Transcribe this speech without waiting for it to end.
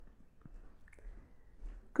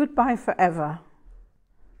Goodbye Forever,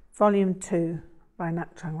 Volume 2 by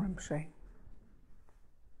Ngakpa Rinpoche.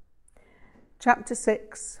 Chapter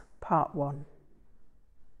 6, Part 1.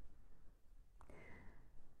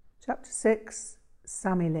 Chapter 6,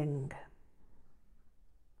 Samiling.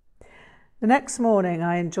 The next morning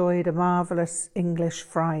I enjoyed a marvellous English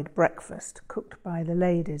fried breakfast cooked by the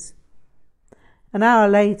ladies. An hour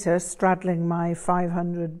later, straddling my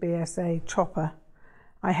 500 BSA chopper,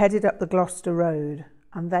 I headed up the Gloucester Road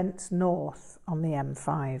and thence north on the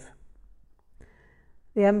M5.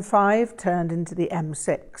 The M5 turned into the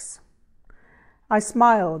M6. I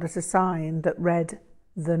smiled at a sign that read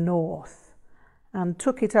 "The North" and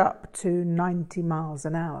took it up to 90 miles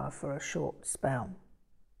an hour for a short spell.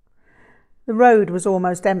 The road was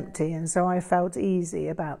almost empty, and so I felt easy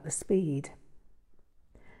about the speed.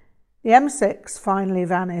 The M6 finally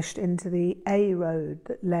vanished into the A road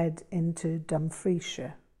that led into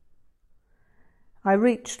Dumfriesshire. I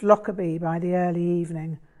reached Lockerbie by the early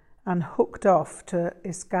evening and hooked off to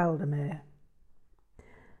Iskaldamere.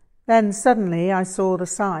 Then suddenly I saw the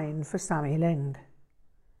sign for Samiling.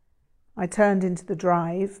 I turned into the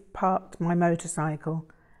drive, parked my motorcycle,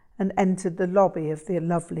 and entered the lobby of the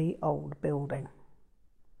lovely old building.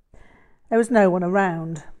 There was no one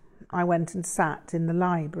around. I went and sat in the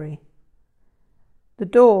library. The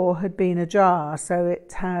door had been ajar, so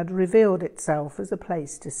it had revealed itself as a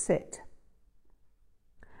place to sit.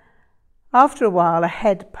 After a while, a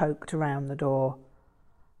head poked around the door.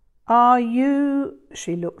 "Are you,"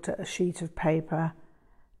 she looked at a sheet of paper,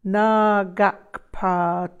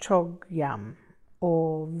 "Ngakpa Chögyam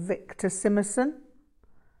or Victor Simerson?"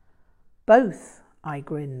 "Both," I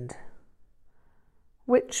grinned.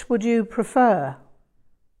 "Which would you prefer?"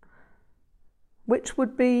 "Which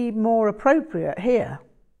would be more appropriate here?"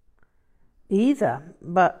 "Either,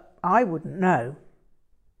 but I wouldn't know."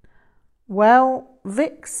 "Well,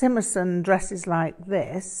 Vic Simerson dresses like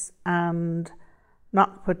this, and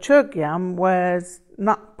Ngakpa Chögyam wears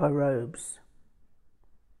Ngakpa robes."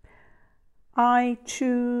 "I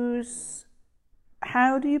choose..."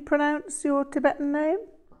 "How do you pronounce your Tibetan name?"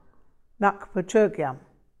 "Ngakpa Chögyam."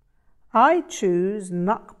 "I choose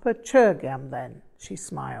Ngakpa Chögyam then," she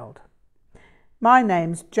smiled. "My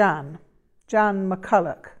name's Jan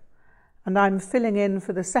McCulloch, and I'm filling in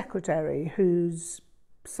for the secretary who's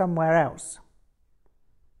somewhere else."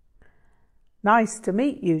 "Nice to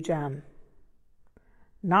meet you, Jan."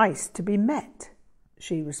 "Nice to be met,"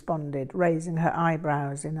 she responded, raising her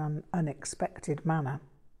eyebrows in an unexpected manner.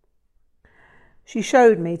 She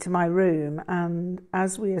showed me to my room, and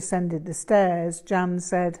as we ascended the stairs, Jan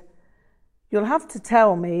said, "You'll have to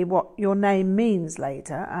tell me what your name means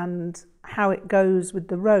later and how it goes with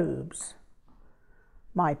the robes."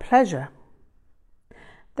 "My pleasure."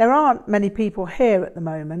 "There aren't many people here at the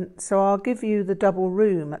moment, so I'll give you the double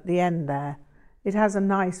room at the end there. It has a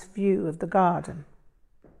nice view of the garden."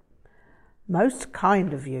 "Most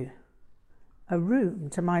kind of you." A room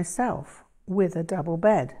to myself with a double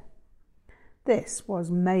bed. This was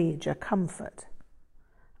major comfort.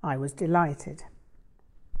 I was delighted.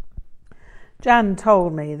 Jan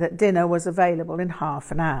told me that dinner was available in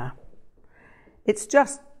half an hour. "It's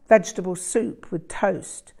just vegetable soup with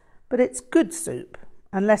toast, but it's good soup,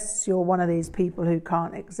 unless you're one of these people who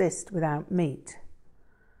can't exist without meat."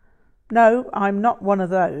 "No, I'm not one of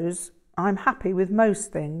those. I'm happy with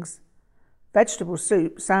most things. Vegetable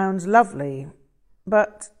soup sounds lovely,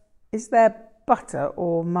 but is there butter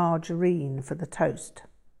or margarine for the toast?"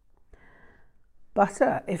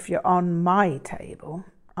 "Butter if you're on my table.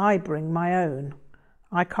 I bring my own.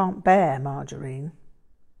 I can't bear margarine."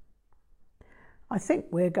 "I think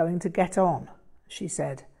we're going to get on," she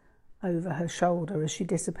said over her shoulder as she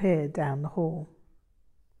disappeared down the hall.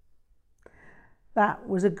 That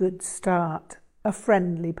was a good start, a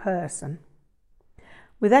friendly person.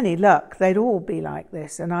 With any luck, they'd all be like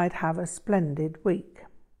this, and I'd have a splendid week.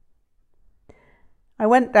 I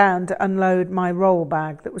went down to unload my roll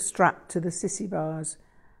bag that was strapped to the sissy bars,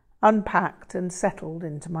 unpacked and settled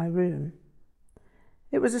into my room.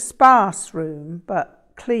 It was a sparse room,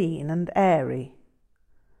 but clean and airy.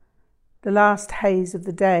 The last haze of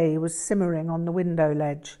the day was simmering on the window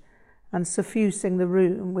ledge and suffusing the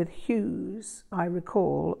room with hues, I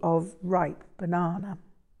recall, of ripe banana.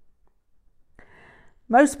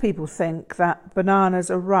 Most people think that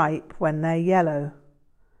bananas are ripe when they're yellow,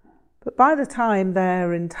 but by the time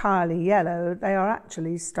they're entirely yellow, they are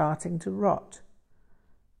actually starting to rot.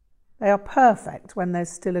 They are perfect when there's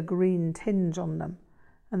still a green tinge on them,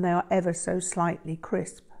 and they are ever so slightly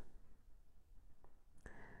crisp.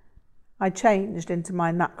 I changed into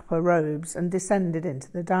my Ngakpa robes and descended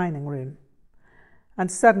into the dining room.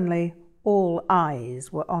 And suddenly, all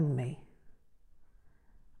eyes were on me.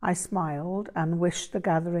 I smiled and wished the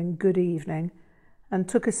gathering good evening and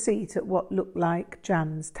took a seat at what looked like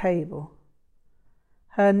Jan's table.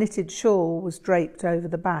 Her knitted shawl was draped over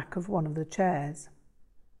the back of one of the chairs.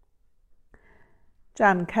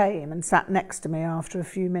 Jan came and sat next to me after a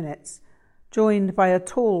few minutes, joined by a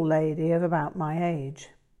tall lady of about my age.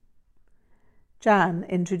 Jan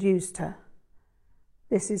introduced her.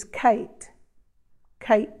 "This is Kate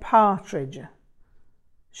Partridge.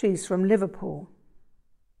 She's from Liverpool."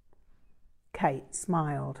 Kate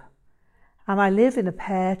smiled. "And I live in a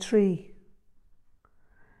pear tree."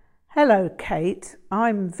 "Hello, Kate.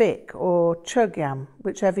 I'm Vic, or Chögyam,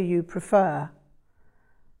 whichever you prefer."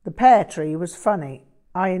 The pear tree was funny.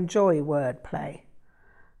 I enjoy wordplay.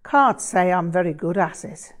 "Can't say I'm very good at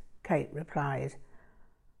it," Kate replied.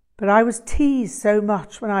 "But I was teased so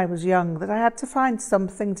much when I was young that I had to find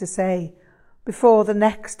something to say before the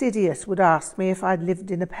next idiot would ask me if I'd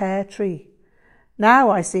lived in a pear tree. Now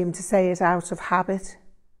I seem to say it out of habit."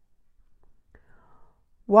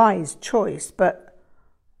 "Wise choice, but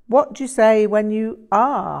what do you say when you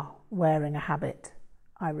are wearing a habit?"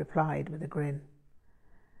 I replied with a grin.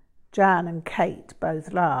 Jan and Kate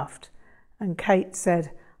both laughed, and Kate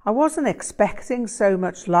said, "I wasn't expecting so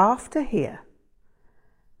much laughter here."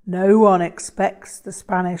 "No one expects the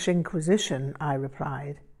Spanish Inquisition," I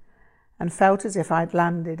replied, and felt as if I'd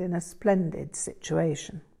landed in a splendid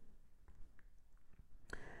situation.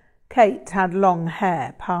 Kate had long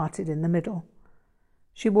hair parted in the middle.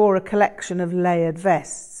 She wore a collection of layered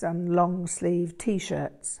vests and long-sleeved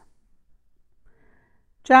T-shirts.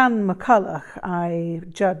 Jan McCulloch I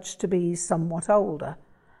judged to be somewhat older,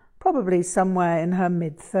 probably somewhere in her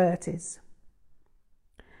mid-30s.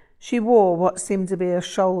 She wore what seemed to be a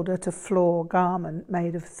shoulder-to-floor garment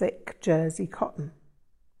made of thick jersey cotton.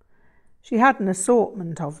 She had an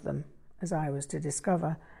assortment of them, as I was to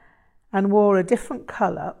discover, and wore a different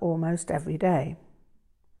colour almost every day.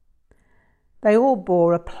 They all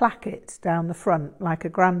bore a placket down the front like a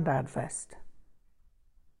grandad vest.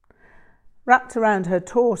 Wrapped around her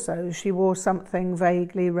torso, she wore something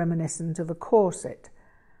vaguely reminiscent of a corset,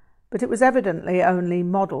 but it was evidently only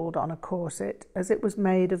modelled on a corset, as it was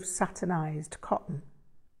made of satinized cotton.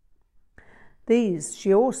 These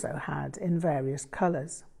she also had in various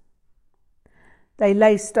colours. They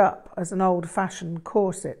laced up as an old-fashioned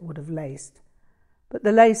corset would have laced, but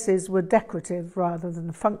the laces were decorative rather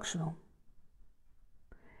than functional.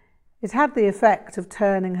 It had the effect of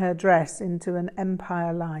turning her dress into an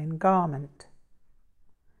Empire Line garment.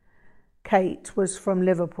 Kate was from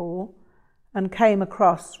Liverpool and came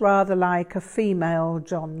across rather like a female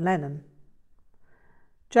John Lennon.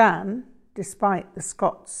 Jan, despite the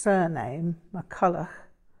Scots surname, McCulloch,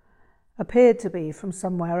 appeared to be from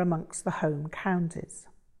somewhere amongst the home counties.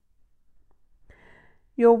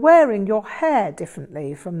 "You're wearing your hair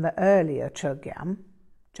differently from the earlier Chögyam,"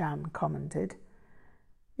 Jan commented.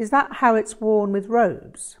 "Is that how it's worn with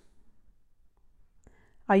robes?"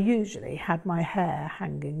 I usually had my hair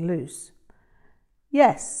hanging loose.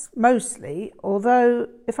 "Yes, mostly, although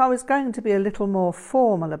if I was going to be a little more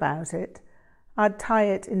formal about it, I'd tie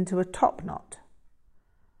it into a top knot.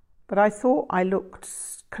 But I thought I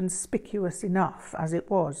looked conspicuous enough as it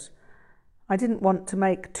was. I didn't want to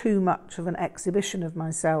make too much of an exhibition of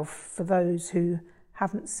myself for those who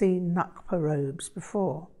haven't seen Ngakpa robes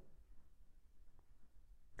before."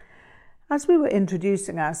 As we were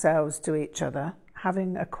introducing ourselves to each other,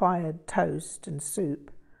 having acquired toast and soup,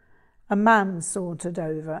 a man sauntered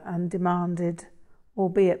over and demanded,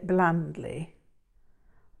 albeit blandly,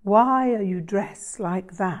 "Why are you dressed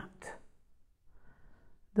like that?"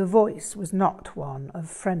 The voice was not one of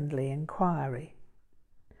friendly inquiry.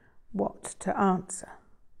 What to answer?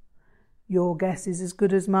 "Your guess is as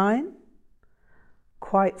good as mine?"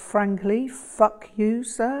 "Quite frankly, fuck you,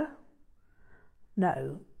 sir?"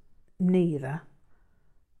 "No, neither."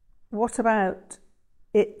 "What about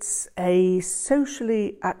it's a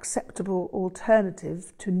socially acceptable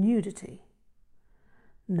alternative to nudity?"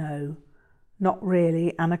 "No, not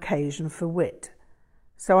really an occasion for wit.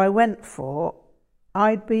 So I went for,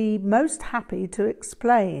 I'd be most happy to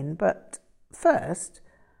explain, but first,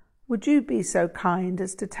 would you be so kind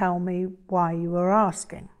as to tell me why you were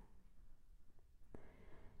asking?"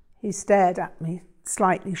 He stared at me,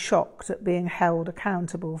 slightly shocked at being held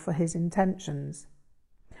accountable for his intentions,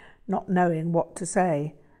 not knowing what to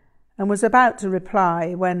say, and was about to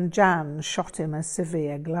reply when Jan shot him a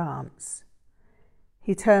severe glance.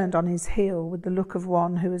 He turned on his heel with the look of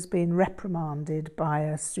one who has been reprimanded by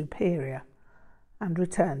a superior, and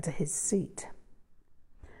returned to his seat.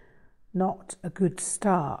 Not a good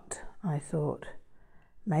start, I thought.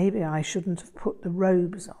 Maybe I shouldn't have put the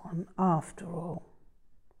robes on after all.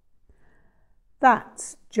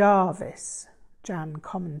 That's Jarvis, Jan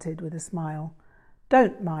commented with a smile.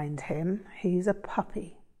 Don't mind him, he's a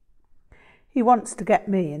puppy. He wants to get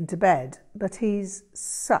me into bed, but he's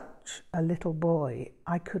such a little boy,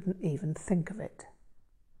 I couldn't even think of it.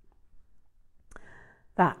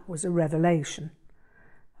 That was a revelation.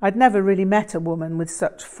 I'd never really met a woman with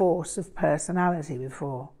such force of personality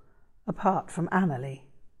before, apart from Annalie.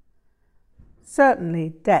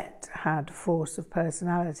 Certainly Det had force of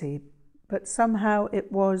personality, but somehow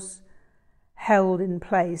it was held in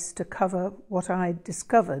place to cover what I'd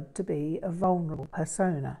discovered to be a vulnerable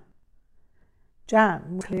persona.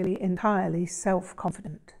 Jan was clearly entirely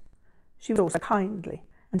self-confident. She was also kindly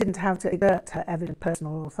and didn't have to exert her evident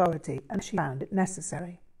personal authority unless she found it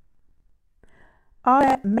necessary. Are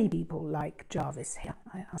there many people like Jarvis here?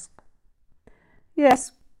 I asked.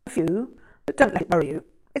 Yes, a few, but don't let it worry you.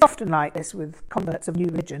 It's often like this with converts of new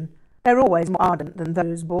religion. They're always more ardent than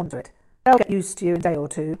those born to it. They'll get used to you in a day or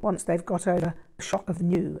two, once they've got over the shock of the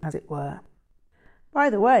new, as it were. By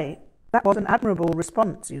the way, that was an admirable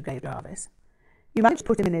response you gave Jarvis. You managed to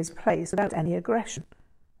put him in his place without any aggression.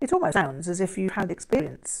 It almost sounds as if you've had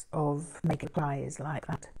experience of making replies like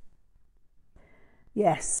that.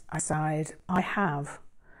 Yes, I sighed, I have.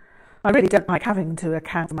 I really don't like having to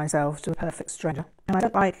account for myself to a perfect stranger, and I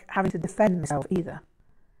don't like having to defend myself either.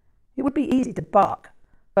 It would be easy to bark,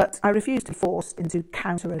 but I refuse to be forced into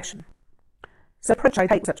counter-relation. So the approach I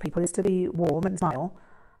take with such people is to be warm and smile,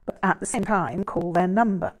 but at the same time call their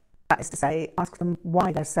number. That is to say, ask them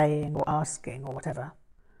why they're saying or asking or whatever.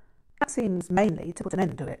 That seems mainly to put an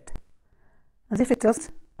end to it. As if it does,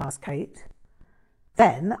 asked Kate.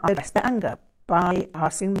 Then I address their anger by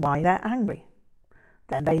asking why they're angry.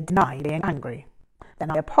 Then they deny being angry. Then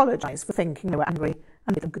I apologise for thinking they were angry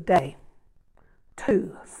and bid them good day.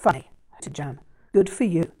 Too funny, said Jan. Good for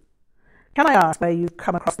you. Can I ask where you've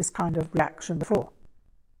come across this kind of reaction before?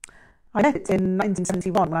 I met it in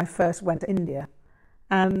 1971 when I first went to India,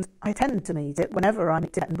 and I tend to meet it whenever I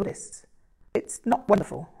meet Tibetan Buddhists. It's not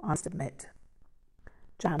wonderful, I must admit.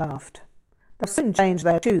 Jan laughed. They'll soon change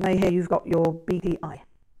their tune. They hear you've got your BTI.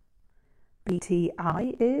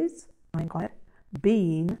 BTI is? I inquired.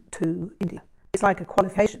 Been to India. It's like a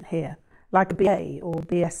qualification here, like a BA or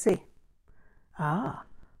BSc. Ah,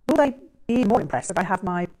 will they be more impressed that I have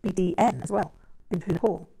my BDN as well? Been to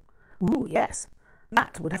Nepal. Ooh, yes.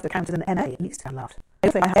 That would have to count as an NA at least, Jan laughed. I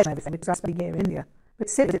don't think I have everything because I spent a year in India, but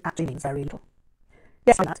still it actually means very little.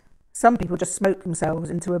 Yes, I know that. Some people just smoke themselves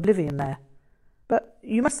into oblivion there. But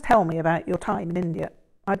you must tell me about your time in India.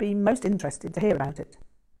 I'd be most interested to hear about it.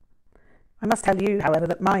 I must tell you, however,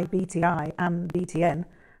 that my BTI and BTN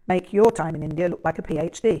make your time in India look like a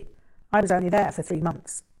PhD. I was only there for 3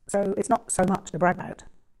 months, so it's not so much to brag about.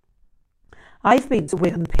 I've been to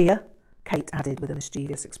Wigan Pier, Kate added with a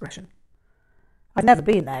mischievous expression. I've never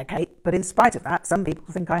been there, Kate, but in spite of that, some people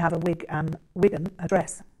think I have a wig and Wigan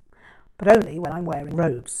address. But only when I'm wearing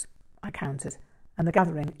robes, I countered, and the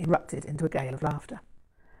gathering erupted into a gale of laughter.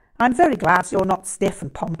 I'm very glad you're not stiff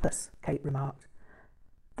and pompous, Kate remarked.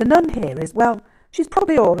 The nun here is, well, she's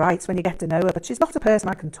probably all right when you get to know her, but she's not a person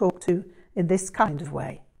I can talk to in this kind of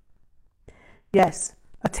way. Yes,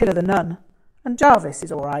 Attila the nun, and Jarvis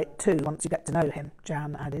is all right too once you get to know him,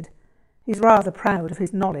 Jan added. He's rather proud of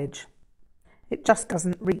his knowledge. It just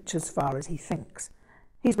doesn't reach as far as he thinks.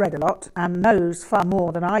 He's read a lot and knows far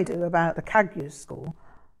more than I do about the Kyabjé school.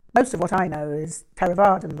 Most of what I know is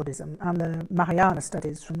Theravada Buddhism and the Mahayana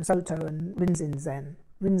studies from Soto and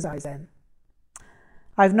Rinzai Zen.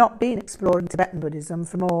 I've not been exploring Tibetan Buddhism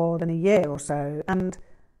for more than a year or so, and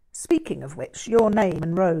speaking of which, your name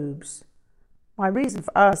and robes. My reason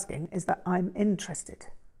for asking is that I'm interested.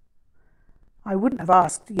 I wouldn't have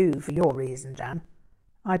asked you for your reason, Jan.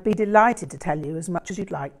 I'd be delighted to tell you as much as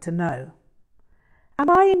you'd like to know. Am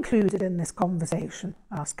I included in this conversation?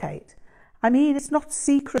 Asked Kate. I mean, it's not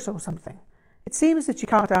secret or something. It seems that you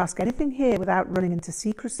can't ask anything here without running into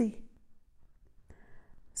secrecy.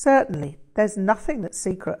 Certainly, there's nothing that's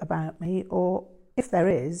secret about me, or if there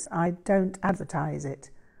is, I don't advertise it,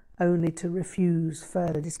 only to refuse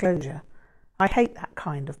further disclosure. I hate that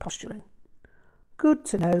kind of posturing. Good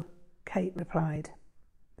to know, Kate replied.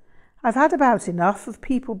 I've had about enough of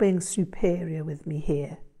people being superior with me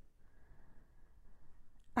here.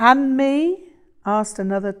 And me? Asked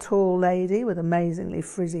another tall lady with amazingly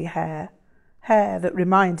frizzy hair that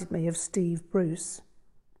reminded me of Steve Bruce.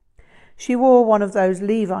 She wore one of those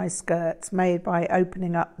Levi skirts made by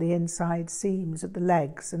opening up the inside seams of the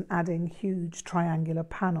legs and adding huge triangular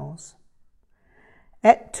panels.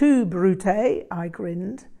 Et tu, Brute, I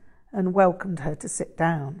grinned, and welcomed her to sit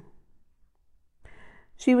down.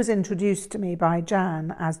 She was introduced to me by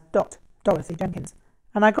Jan as Dorothy Jenkins,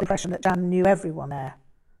 and I got the impression that Jan knew everyone there,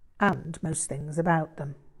 and most things about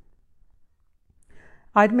them.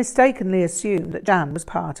 I'd mistakenly assumed that Jan was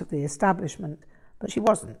part of the establishment, but she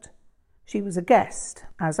wasn't. She was a guest,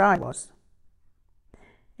 as I was.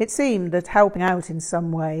 It seemed that helping out in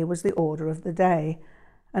some way was the order of the day,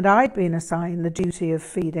 and I'd been assigned the duty of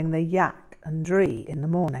feeding the yak and dree in the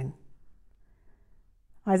morning.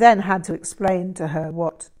 I then had to explain to her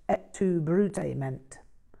what et tu brute meant,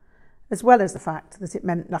 as well as the fact that it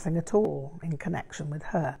meant nothing at all in connection with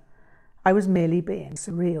her. I was merely being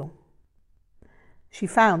surreal. She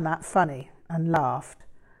found that funny and laughed.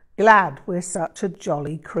 Glad we're such a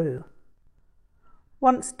jolly crew.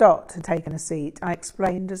 Once Dot had taken a seat, I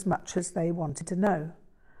explained as much as they wanted to know.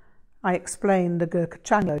 I explained the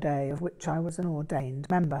Ngakpa Day, of which I was an ordained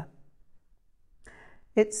member.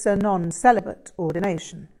 It's a non-celibate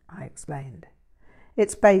ordination, I explained.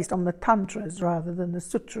 It's based on the tantras rather than the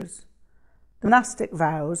sutras. The monastic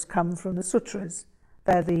vows come from the sutras.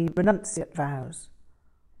 They're the renunciate vows,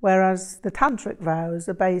 whereas the tantric vows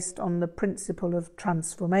are based on the principle of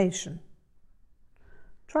transformation.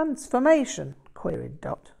 Transformation? Queried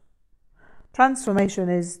Dot. Transformation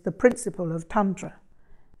is the principle of Tantra.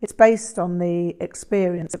 It's based on the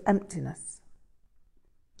experience of emptiness.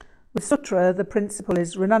 With Sutra, the principle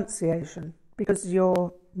is renunciation, because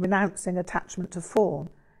you're renouncing attachment to form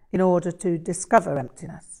in order to discover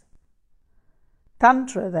emptiness.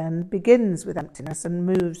 Tantra then begins with emptiness and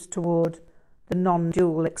moves toward the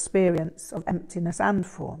non-dual experience of emptiness and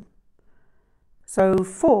form. So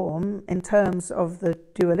form, in terms of the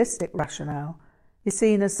dualistic rationale, is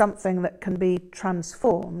seen as something that can be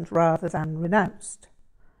transformed rather than renounced.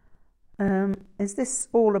 Is this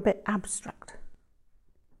all a bit abstract?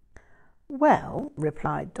 Well,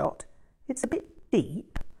 replied Dot, it's a bit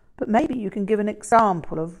deep, but maybe you can give an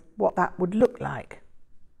example of what that would look like.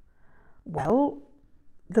 Well,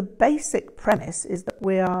 the basic premise is that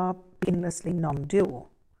we are beginninglessly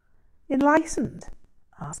non-dual. Enlightened?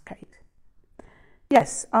 Asked Kate.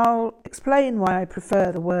 Yes, I'll explain why I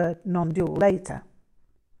prefer the word non-dual later.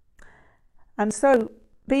 And so,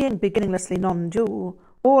 being beginninglessly non-dual,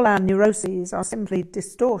 all our neuroses are simply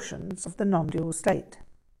distortions of the non-dual state.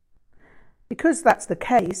 Because that's the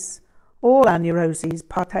case, all our neuroses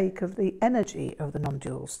partake of the energy of the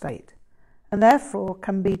non-dual state, and therefore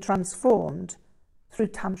can be transformed through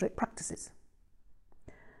tantric practices.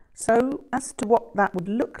 So, as to what that would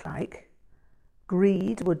look like,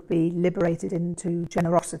 greed would be liberated into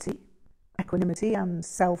generosity, equanimity and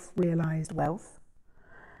self-realized wealth.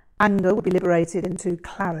 Anger would be liberated into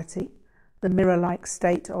clarity, the mirror-like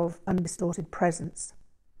state of undistorted presence.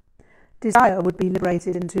 Desire would be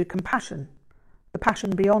liberated into compassion, the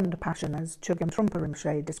passion beyond passion, as Chögyam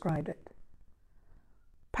Rinpoche described it.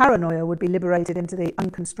 Paranoia would be liberated into the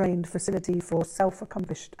unconstrained facility for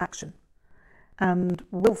self-accomplished action, and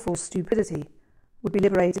willful stupidity would be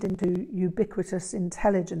liberated into ubiquitous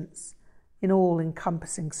intelligence in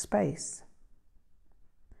all-encompassing space.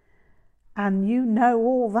 And you know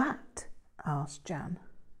all that? Asked Jan.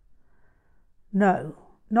 No,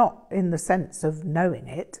 not in the sense of knowing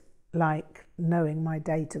it, like knowing my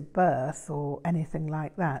date of birth or anything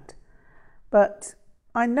like that, but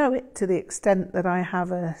I know it to the extent that I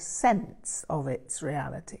have a sense of its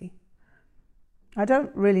reality. I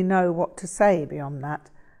don't really know what to say beyond that.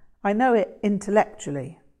 I know it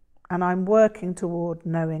intellectually, and I'm working toward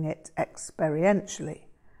knowing it experientially,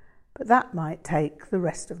 but that might take the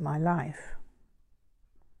rest of my life.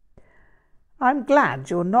 I'm glad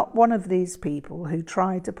you're not one of these people who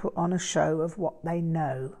try to put on a show of what they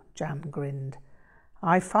know, Jan grinned.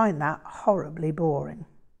 I find that horribly boring.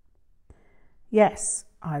 Yes,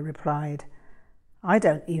 I replied. I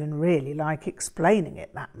don't even really like explaining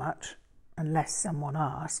it that much, unless someone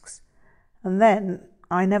asks, and then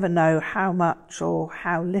I never know how much or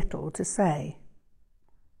how little to say.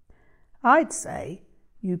 I'd say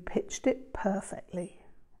you pitched it perfectly,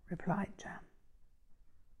 replied Jan.